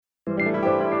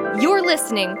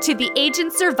listening to the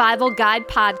Agent Survival Guide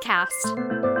podcast,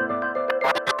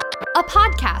 a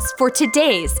podcast for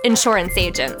today's insurance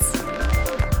agents.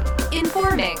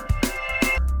 Informing,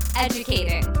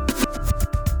 educating,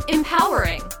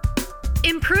 empowering,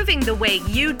 improving the way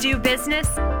you do business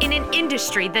in an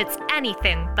industry that's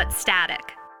anything but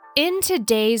static. In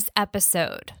today's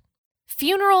episode,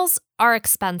 funerals are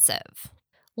expensive.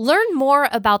 Learn more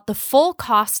about the full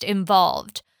cost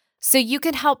involved so you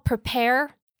can help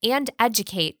prepare and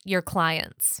educate your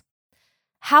clients.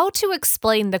 How to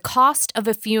explain the cost of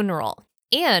a funeral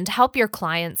and help your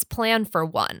clients plan for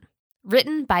one.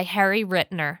 Written by Harry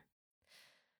Rittner.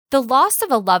 The loss of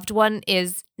a loved one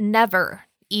is never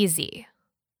easy.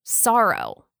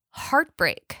 Sorrow,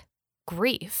 heartbreak,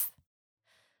 grief.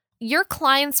 Your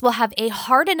clients will have a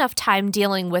hard enough time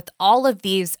dealing with all of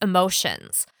these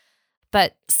emotions,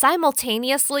 but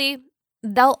simultaneously,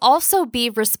 they'll also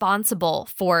be responsible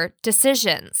for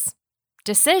decisions,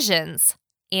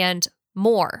 and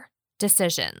more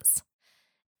decisions.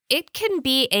 It can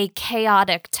be a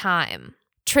chaotic time.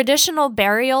 Traditional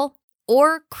burial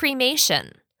or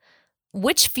cremation.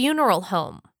 Which funeral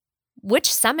home?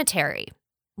 Which cemetery?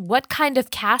 What kind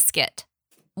of casket?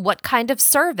 What kind of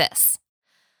service?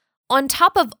 On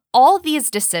top of all these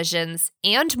decisions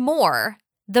and more,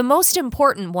 the most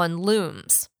important one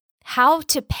looms. How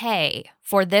to pay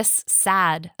for this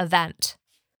sad event.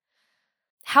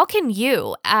 How can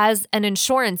you, as an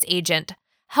insurance agent,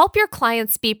 help your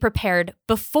clients be prepared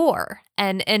before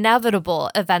an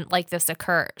inevitable event like this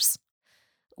occurs?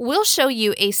 We'll show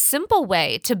you a simple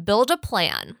way to build a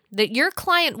plan that your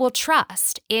client will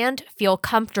trust and feel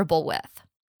comfortable with.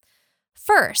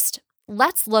 First,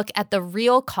 let's look at the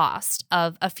real cost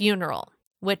of a funeral,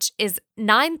 which is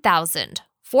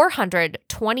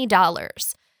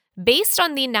 $9,420, based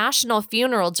on the National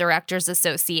Funeral Directors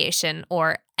Association,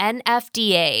 or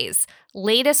NFDA's,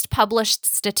 latest published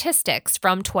statistics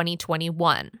from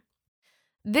 2021.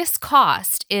 This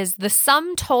cost is the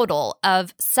sum total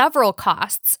of several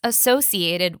costs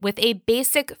associated with a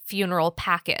basic funeral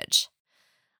package.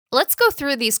 Let's go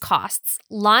through these costs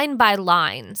line by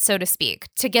line, so to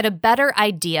speak, to get a better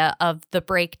idea of the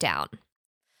breakdown.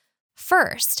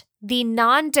 First, the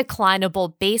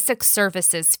non-declinable basic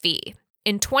services fee.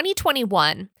 In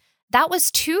 2021, that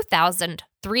was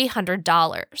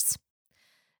 $2,300.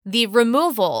 The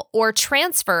removal or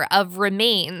transfer of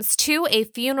remains to a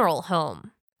funeral home,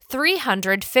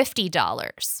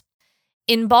 $350.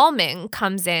 Embalming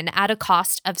comes in at a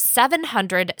cost of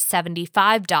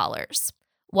 $775,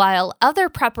 while other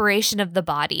preparation of the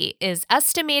body is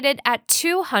estimated at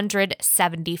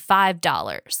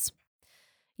 $275.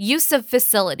 Use of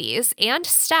facilities and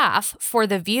staff for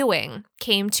the viewing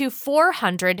came to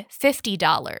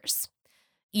 $450.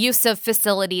 Use of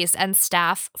facilities and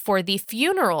staff for the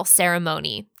funeral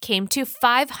ceremony came to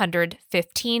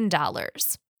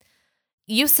 $515.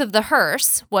 Use of the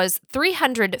hearse was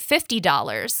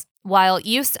 $350, while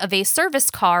use of a service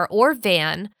car or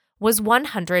van was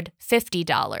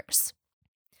 $150.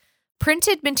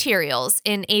 Printed materials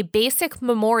in a basic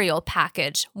memorial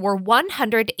package were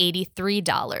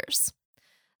 $183.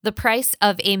 The price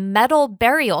of a metal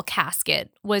burial casket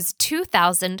was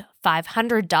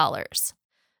 $2,500.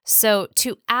 So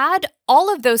to add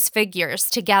all of those figures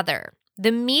together,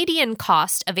 the median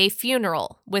cost of a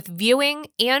funeral with viewing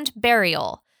and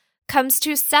burial comes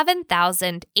to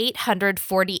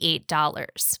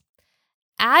 $7,848.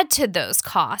 Add to those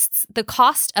costs the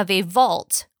cost of a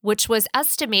vault, which was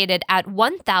estimated at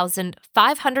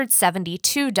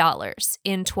 $1,572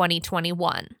 in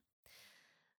 2021.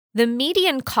 The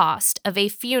median cost of a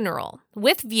funeral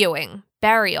with viewing,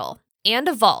 burial, and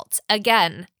a vault,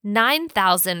 again,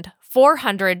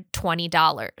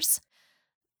 $9,420.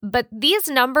 But these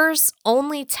numbers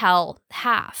only tell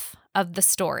half of the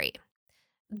story.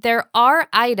 There are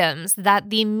items that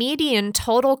the median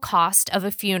total cost of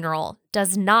a funeral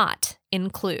does not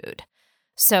include.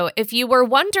 So if you were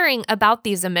wondering about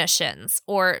these omissions,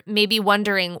 or maybe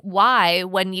wondering why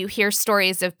when you hear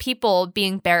stories of people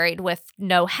being buried with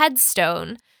no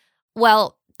headstone,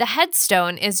 well, the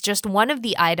headstone is just one of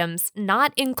the items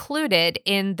not included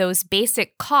in those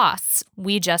basic costs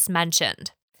we just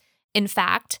mentioned. In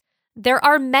fact, there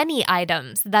are many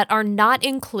items that are not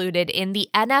included in the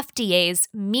NFDA's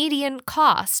median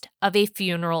cost of a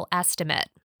funeral estimate.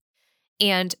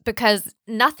 And because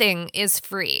nothing is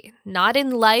free, not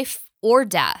in life or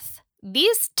death,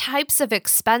 these types of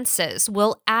expenses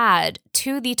will add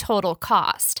to the total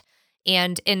cost,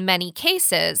 and in many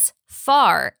cases,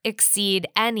 far exceed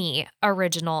any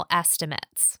original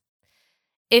estimates.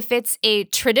 If it's a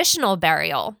traditional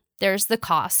burial, there's the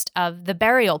cost of the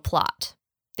burial plot.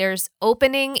 there's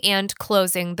opening and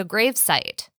closing the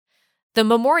gravesite, the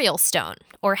memorial stone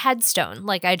or headstone,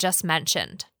 like I just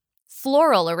mentioned,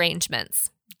 floral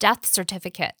arrangements, death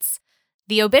certificates,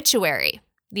 the obituary,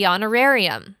 the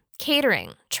honorarium,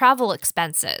 catering, travel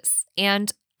expenses,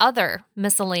 and other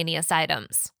miscellaneous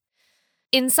items.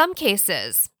 In some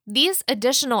cases, these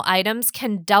additional items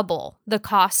can double the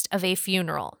cost of a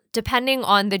funeral, depending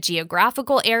on the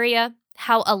geographical area,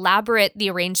 how elaborate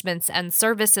the arrangements and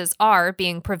services are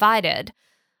being provided,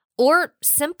 or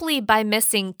simply by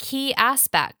missing key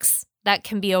aspects that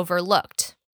can be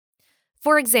overlooked.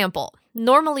 For example,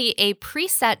 normally a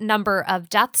preset number of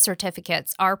death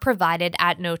certificates are provided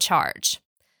at no charge.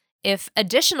 If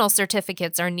additional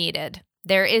certificates are needed,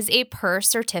 there is a per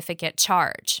certificate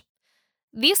charge.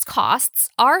 These costs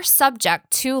are subject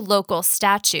to local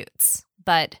statutes,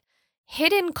 but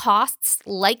hidden costs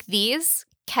like these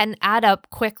can add up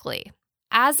quickly.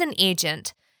 As an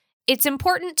agent, it's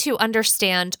important to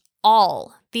understand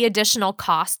all the additional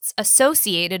costs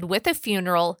associated with a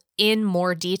funeral in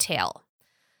more detail.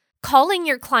 Calling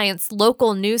your client's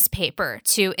local newspaper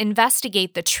to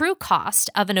investigate the true cost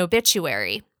of an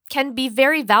obituary can be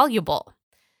very valuable.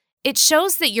 It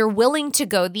shows that you're willing to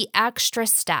go the extra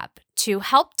step to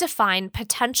help define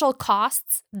potential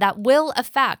costs that will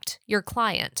affect your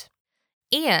client.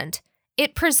 And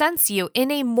it presents you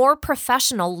in a more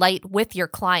professional light with your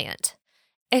client,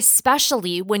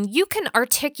 especially when you can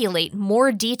articulate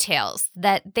more details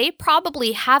that they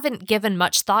probably haven't given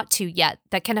much thought to yet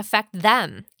that can affect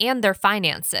them and their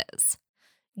finances.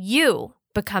 You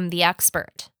become the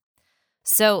expert.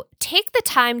 So take the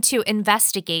time to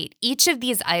investigate each of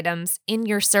these items in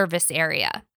your service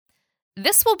area.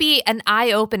 This will be an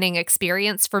eye-opening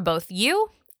experience for both you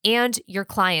and your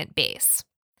client base.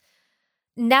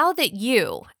 Now that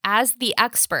you, as the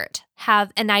expert,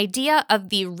 have an idea of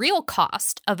the real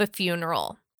cost of a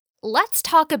funeral, let's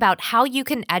talk about how you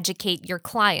can educate your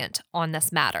client on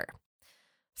this matter.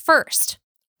 First,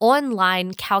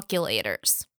 online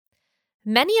calculators.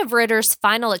 Many of Ritter's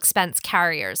final expense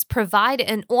carriers provide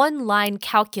an online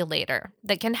calculator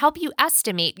that can help you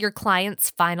estimate your client's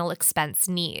final expense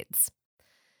needs.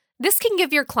 This can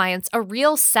give your clients a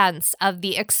real sense of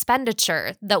the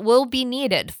expenditure that will be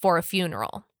needed for a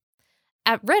funeral.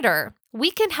 At Ritter,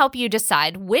 we can help you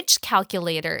decide which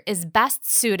calculator is best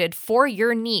suited for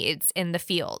your needs in the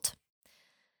field.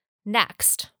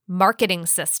 Next, marketing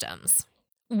systems.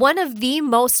 One of the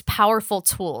most powerful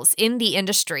tools in the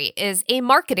industry is a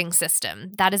marketing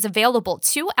system that is available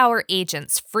to our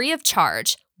agents free of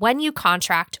charge when you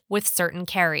contract with certain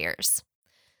carriers.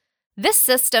 This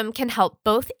system can help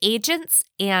both agents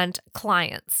and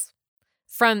clients.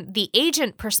 From the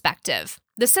agent perspective,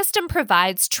 the system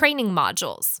provides training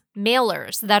modules,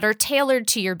 mailers that are tailored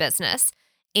to your business,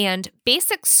 and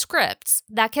basic scripts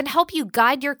that can help you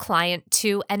guide your client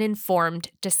to an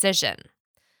informed decision.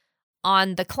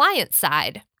 On the client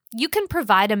side, you can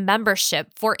provide a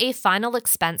membership for a final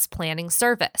expense planning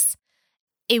service,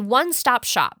 a one-stop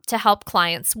shop to help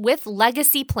clients with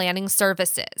legacy planning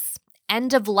services,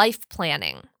 end-of-life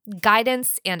planning,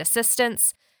 guidance and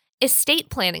assistance, estate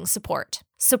planning support,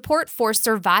 support for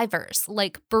survivors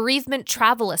like bereavement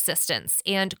travel assistance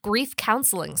and grief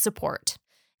counseling support,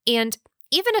 and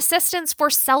even assistance for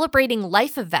celebrating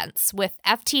life events with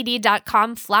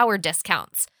FTD.com flower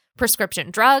discounts,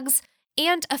 prescription drugs,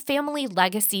 and a family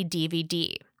legacy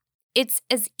DVD. It's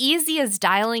as easy as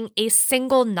dialing a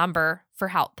single number for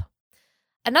help.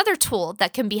 Another tool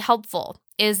that can be helpful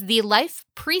is the Life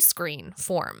Pre-Screen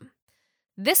form.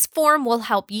 This form will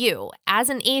help you, as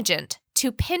an agent,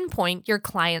 to pinpoint your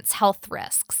client's health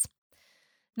risks.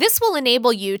 This will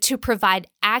enable you to provide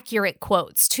accurate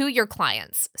quotes to your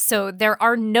clients, so there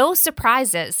are no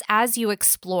surprises as you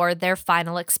explore their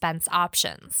final expense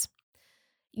options.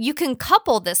 You can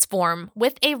couple this form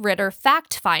with a Ritter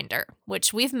Fact Finder,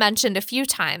 which we've mentioned a few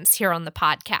times here on the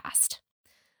podcast.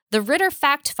 The Ritter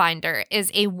Fact Finder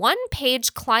is a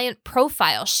one-page client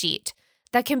profile sheet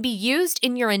that can be used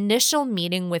in your initial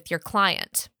meeting with your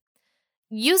client.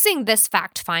 Using this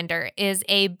fact finder is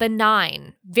a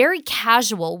benign, very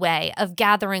casual way of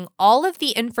gathering all of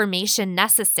the information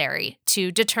necessary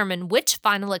to determine which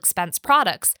final expense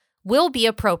products will be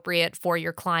appropriate for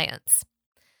your clients.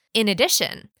 In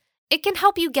addition, it can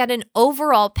help you get an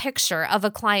overall picture of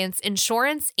a client's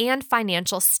insurance and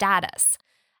financial status,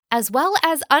 as well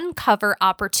as uncover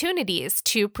opportunities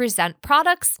to present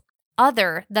products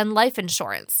other than life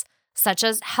insurance, such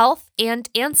as health and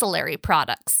ancillary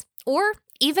products, or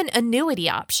even annuity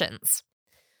options.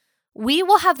 We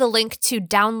will have the link to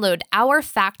download our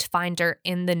fact finder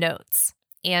in the notes.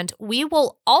 And we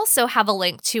will also have a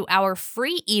link to our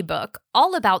free ebook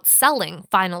all about selling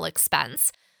final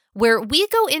expense, where we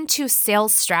go into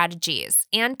sales strategies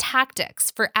and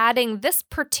tactics for adding this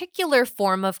particular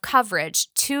form of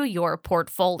coverage to your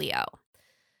portfolio.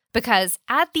 Because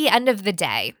at the end of the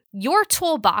day, your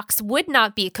toolbox would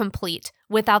not be complete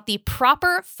without the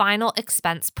proper final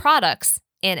expense products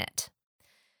in it.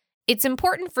 It's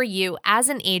important for you as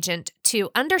an agent to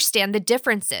understand the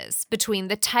differences between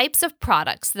the types of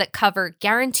products that cover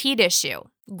guaranteed issue,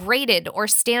 graded or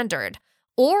standard,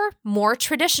 or more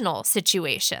traditional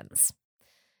situations.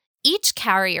 Each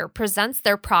carrier presents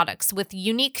their products with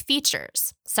unique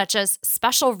features, such as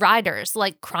special riders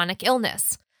like chronic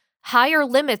illness, higher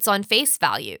limits on face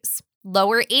values,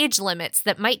 lower age limits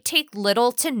that might take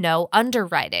little to no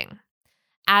underwriting.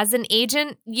 As an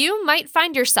agent, you might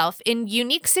find yourself in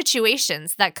unique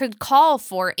situations that could call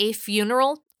for a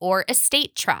funeral or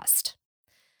estate trust.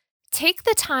 Take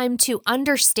the time to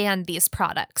understand these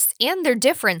products and their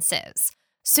differences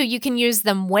so you can use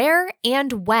them where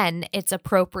and when it's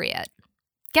appropriate.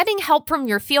 Getting help from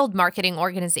your field marketing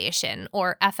organization,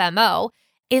 or FMO,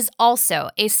 is also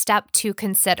a step to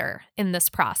consider in this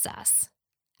process.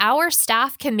 Our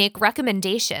staff can make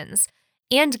recommendations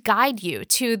and guide you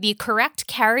to the correct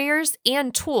carriers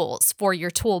and tools for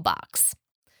your toolbox.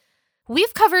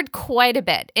 We've covered quite a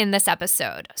bit in this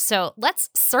episode, so let's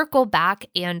circle back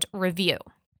and review.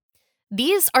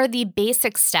 These are the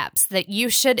basic steps that you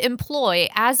should employ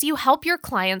as you help your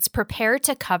clients prepare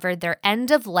to cover their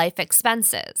end-of-life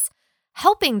expenses,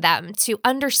 helping them to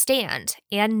understand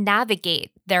and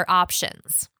navigate their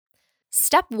options.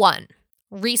 Step 1,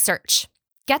 research.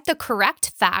 Get the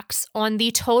correct facts on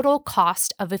the total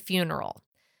cost of a funeral.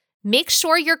 Make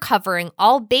sure you're covering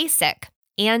all basic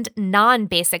and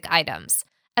non-basic items,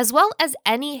 as well as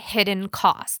any hidden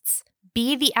costs.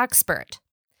 Be the expert.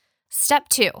 Step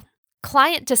 2,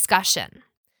 client discussion.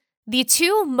 The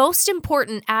two most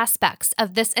important aspects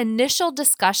of this initial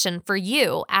discussion for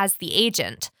you as the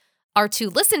agent are to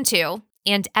listen to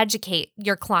and educate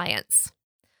your clients.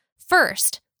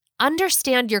 First,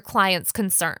 understand your client's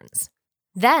concerns.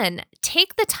 Then,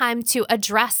 take the time to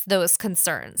address those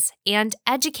concerns and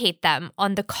educate them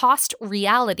on the cost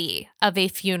reality of a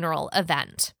funeral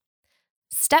event.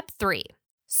 Step 3,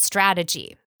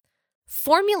 strategy.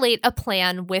 Formulate a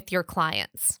plan with your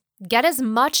clients. Get as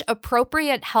much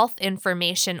appropriate health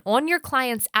information on your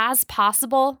clients as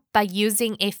possible by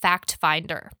using a fact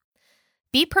finder.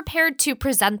 Be prepared to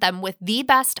present them with the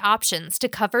best options to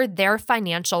cover their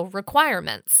financial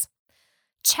requirements.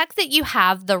 Check that you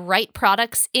have the right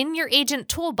products in your agent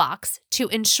toolbox to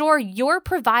ensure you're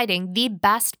providing the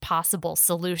best possible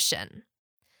solution.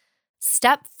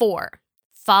 Step 4,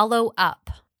 follow up.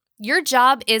 Your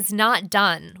job is not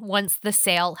done once the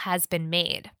sale has been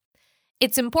made.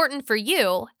 It's important for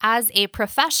you as a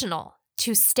professional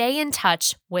to stay in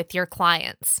touch with your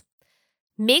clients.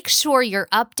 Make sure you're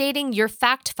updating your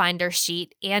fact finder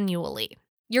sheet annually.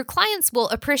 Your clients will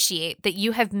appreciate that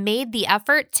you have made the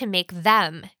effort to make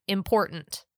them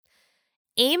important.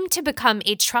 Aim to become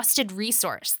a trusted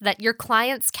resource that your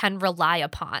clients can rely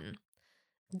upon.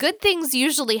 Good things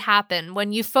usually happen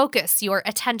when you focus your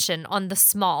attention on the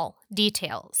small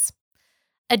details.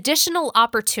 Additional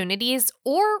opportunities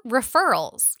or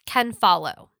referrals can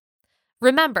follow.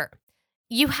 Remember,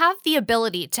 you have the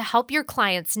ability to help your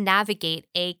clients navigate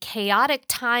a chaotic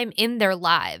time in their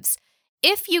lives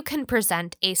if you can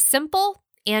present a simple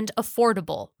and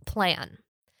affordable plan.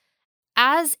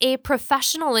 As a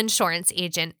professional insurance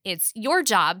agent, it's your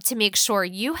job to make sure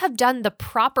you have done the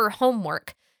proper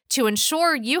homework to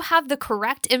ensure you have the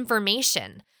correct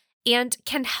information and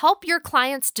can help your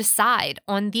clients decide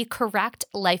on the correct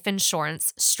life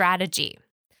insurance strategy.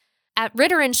 At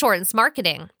Ritter Insurance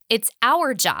Marketing, it's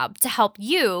our job to help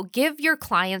you give your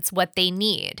clients what they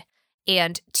need.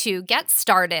 And to get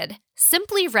started,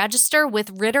 simply register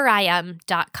with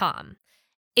ritterim.com.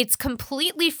 It's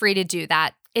completely free to do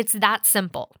that. It's that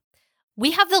simple.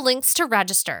 We have the links to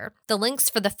register, the links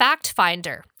for the fact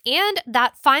finder, and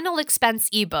that final expense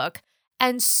ebook,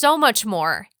 and so much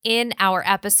more in our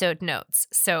episode notes.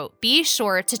 So be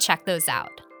sure to check those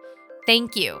out.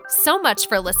 Thank you so much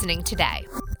for listening today.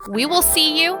 We will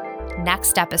see you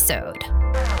next episode.